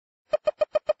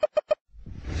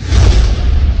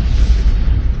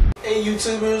Hey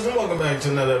YouTubers, and welcome back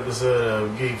to another episode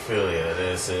of Geekphilia.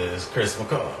 This is Chris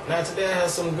McCall. Now today I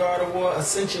have some God of War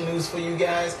Ascension news for you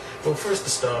guys. But first to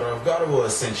start off, God of War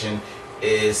Ascension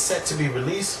is set to be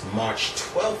released March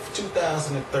 12th,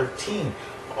 2013.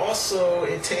 Also,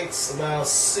 it takes about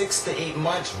 6 to 8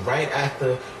 months right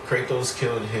after Kratos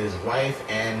killed his wife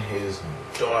and his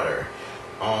daughter.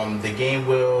 The game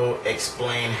will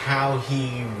explain how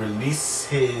he released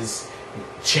his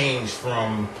change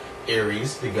from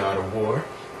Ares, the god of war,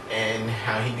 and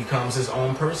how he becomes his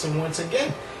own person once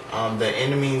again. The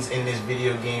enemies in this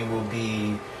video game will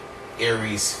be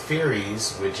Ares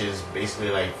fairies, which is basically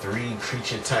like 3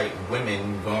 creature-type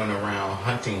women going around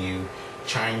hunting you,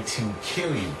 trying to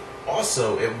kill you.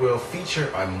 Also, it will feature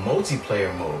a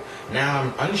multiplayer mode. Now,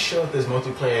 I'm unsure if this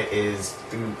multiplayer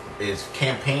is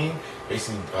campaign,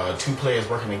 basically 2 players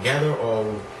working together,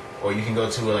 or you can go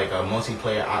to like a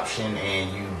multiplayer option and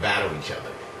you battle each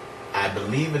other. I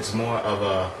believe it's more of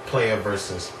a player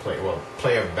versus player,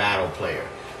 player battle player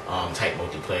type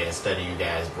multiplayer instead of you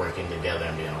guys working together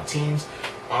and being on teams.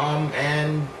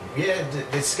 And yeah,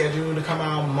 it's scheduled to come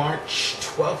out March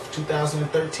 12th,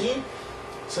 2013.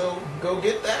 So go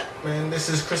get that, man. This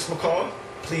is Chris McCall.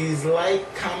 Please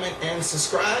like, comment, and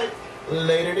subscribe.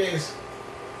 Later days.